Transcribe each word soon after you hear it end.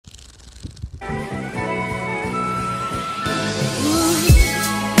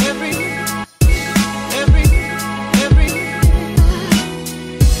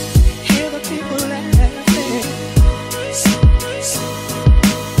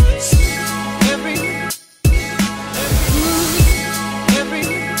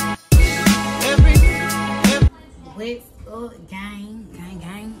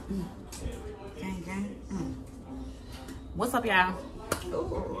What's up, y'all?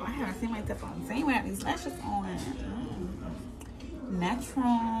 Oh, I haven't seen myself on the same way. These lashes on.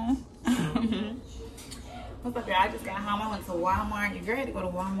 Natural. What's up, y'all? I just got home. I went to Walmart. Your girl had to go to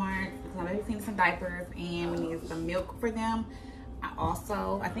Walmart because I already seen some diapers and we need some milk for them.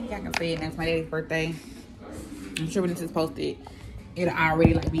 I think I can say it. That's my daddy's birthday. I'm sure when this is posted, it'll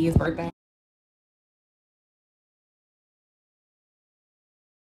already like be his birthday.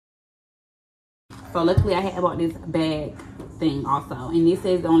 So luckily I had bought this bag thing also, and it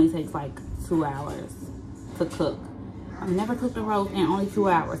says it only takes like 2 hours to cook. I've never cooked a roast in only 2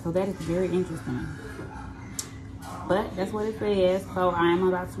 hours, so that is very interesting. But that's what it says, so I'm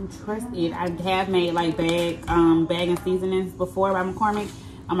about to trust it. I have made like bag and seasonings before by McCormick.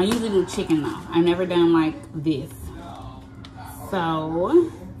 I usually do chicken though. I've never done like this. So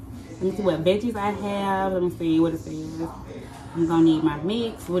let me see what veggies I have. Let me see what it says. I'm gonna need my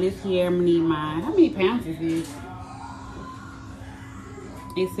mix. What is here? I'm gonna need my, how many pounds is this?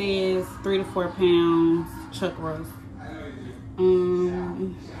 It says 3 to 4 pounds chuck roast.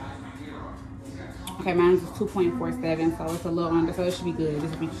 Okay, mine is 2.47, so it's a little under, so it should be good.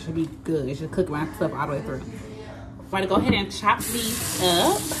 This should be good. It should cook my stuff all the way through. I'm going to go ahead and chop these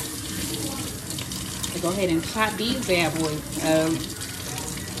up. Go ahead and chop these bad boys up.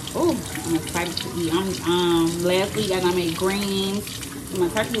 Oh, I'm excited to eat. Last week I made greens with my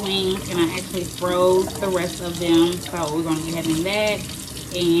turkey wings, and I actually froze the rest of them. So we're going to go ahead and do that,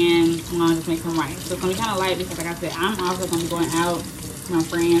 and I'm going to just make some rice. So it's going to be kind of light because, like I said, I'm also going to be going out with my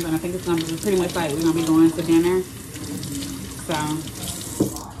friends, and I think it's going to be pretty much like we're going to be going to dinner. So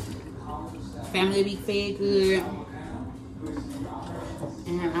family will be fed good,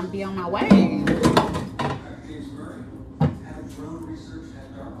 and I'll be on my way.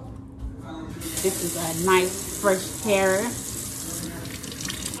 This is a nice fresh carrot.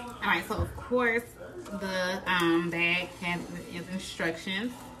 All right, so of course the bag has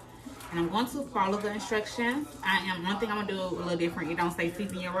instructions, and I'm going to follow the instructions. One thing I'm gonna do a little different. It don't say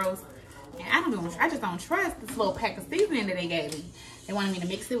season your roast, and I just don't trust this little pack of seasoning that they gave me. They wanted me to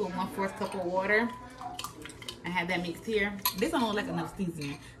mix it with 1/4 cup of water. I have that mixed here. This don't look like enough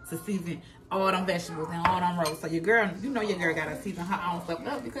seasoning to season all them vegetables and all them roasts. So your girl, you know your girl gotta season her own stuff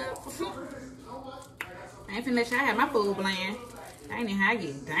up because I ain't finna let y'all have my food blend. That ain't even how I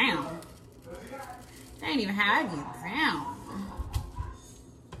get down. That ain't even how I get down.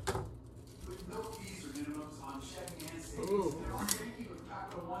 Ooh.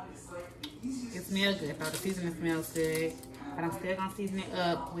 It smells good though. The seasoning smells good. But I'm still gonna season it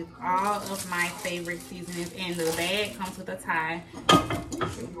up with all of my favorite seasonings. And the bag comes with a tie.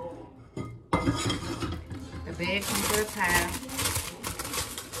 The bag comes with a tie.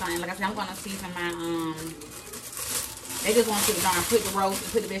 So, like I said, I'm gonna season my they just want you to darn put the roast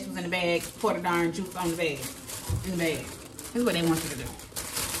and put the vegetables in the bag, pour the darn juice on the bag. In the bag. This is what they want you to do.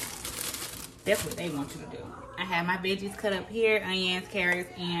 That's what they want you to do. I have my veggies cut up here, onions,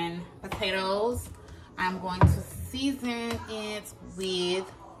 carrots, and potatoes. I'm going to season it with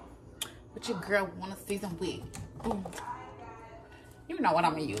what your girl wanna season with. Ooh. You know what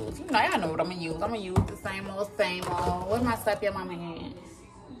I'm gonna use. You know, y'all know what I'm gonna use. I'm gonna use the same old. Where's my slap your mama hand?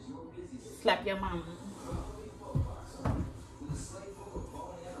 Slap your mama.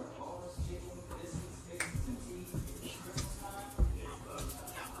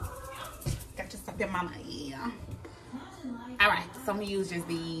 Got to slap your mama, yeah. All right, so I'm gonna use just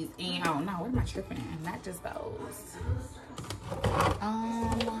these, and oh no, what am I tripping? Not just those.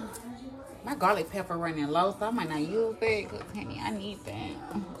 My garlic pepper running low, so I might not use that. Cause honey, I need that.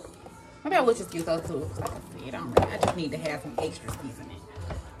 Maybe I will just use those two. Like I said, I just need to have some extra seasoning.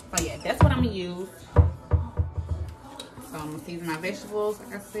 So yeah, that's what I'm gonna use. So I'm gonna season my vegetables,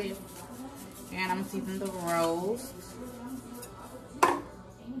 like I said, and I'm gonna season the roast.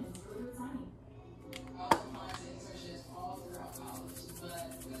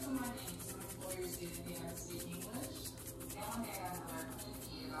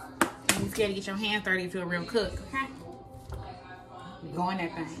 You scared to get your hands dirty if you're a real cook, okay? Go in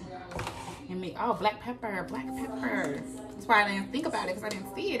that thing. And make, oh, black pepper. That's why I didn't think about it, because I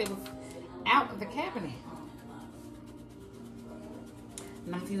didn't see it. It was out of the cabinet.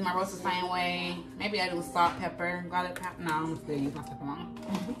 And I'm using my roast the same way. Maybe I do salt, pepper, garlic pepper. No, I'm still using my pepper on.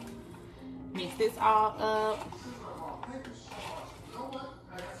 Mix this all up.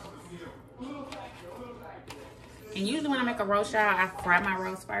 And usually when I make a roast, y'all, I fry my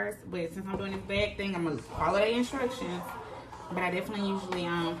roast first. But since I'm doing this bag thing, I'm gonna follow the instructions. But I definitely usually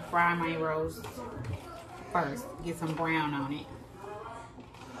fry my roast first, get some brown on it.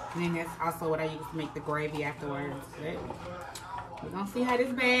 And then that's also what I use to make the gravy afterwards. But we're gonna see how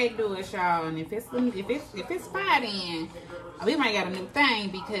this bag do it, y'all. And if it's fried in, We might got a new thing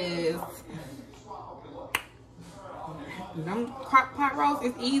because them crock pot roast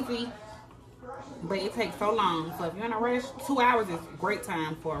is easy, but it takes so long. So if you're in a rush, 2 hours is a great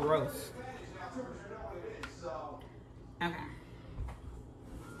time for a roast. Okay.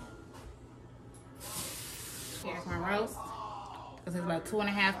 Here's my roast. This is about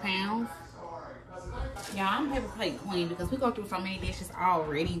 2.5 pounds. Y'all, I'm a paper plate queen because we go through so many dishes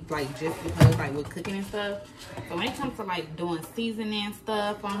already, like just because like with cooking and stuff. So when it comes to like doing seasoning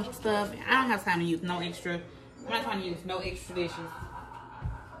stuff on stuff, I don't have time to use no extra. I'm not trying to use no extra dishes.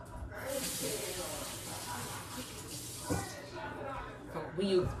 So we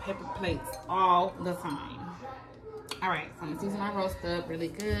use paper plates all the time. All right, so I'm gonna season my roast up really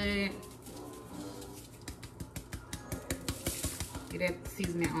good. Get that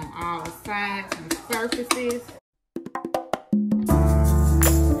seasoning on all sides and surfaces.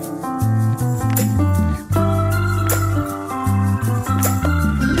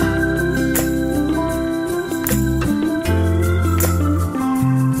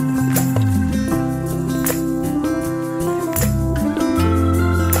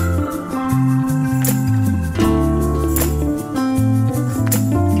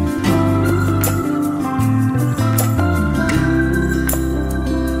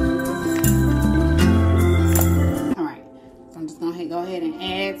 Go ahead and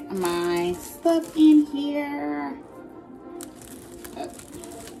add my stuff in here.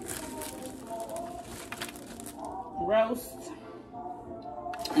 Roast.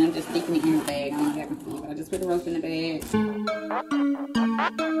 And I'm just sticking it in the bag. I don't have to see, but I just put the roast in the bag.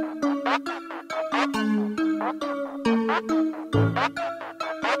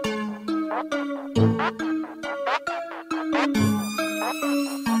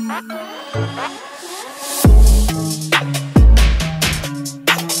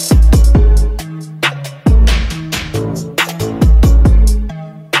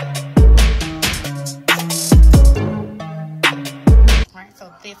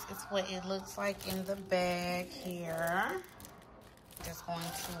 This is what it looks like in the bag here. Just going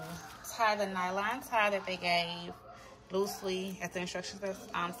to tie the nylon tie that they gave loosely as the instructions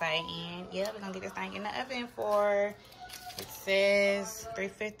say. And yeah, we're gonna get this thing in the oven for, it says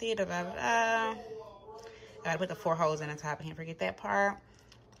 350. I gotta put the 4 holes in the top. I can't forget that part.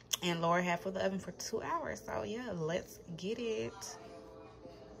 And lower half of the oven for 2 hours. So yeah, let's get it.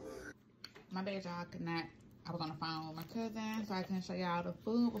 My bad, y'all. I was on the phone with my cousin, so I couldn't show y'all the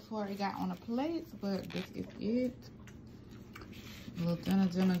food before it got on the plates, but this is it. A little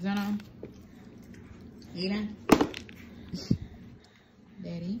dinner. Eating.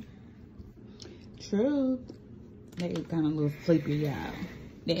 Daddy. Truth. They kind of a little sleepy, y'all.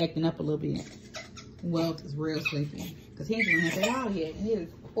 They acting up a little bit. Wealth is real sleepy, because he ain't even had that out yet. It is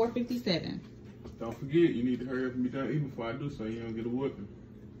 4:57. Don't forget, you need to hurry up and be done eating before I do so you don't get a whooping.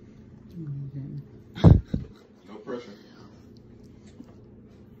 No pressure.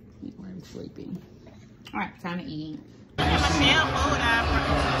 I'm sleepy. All right, time to eat. Michelle, food.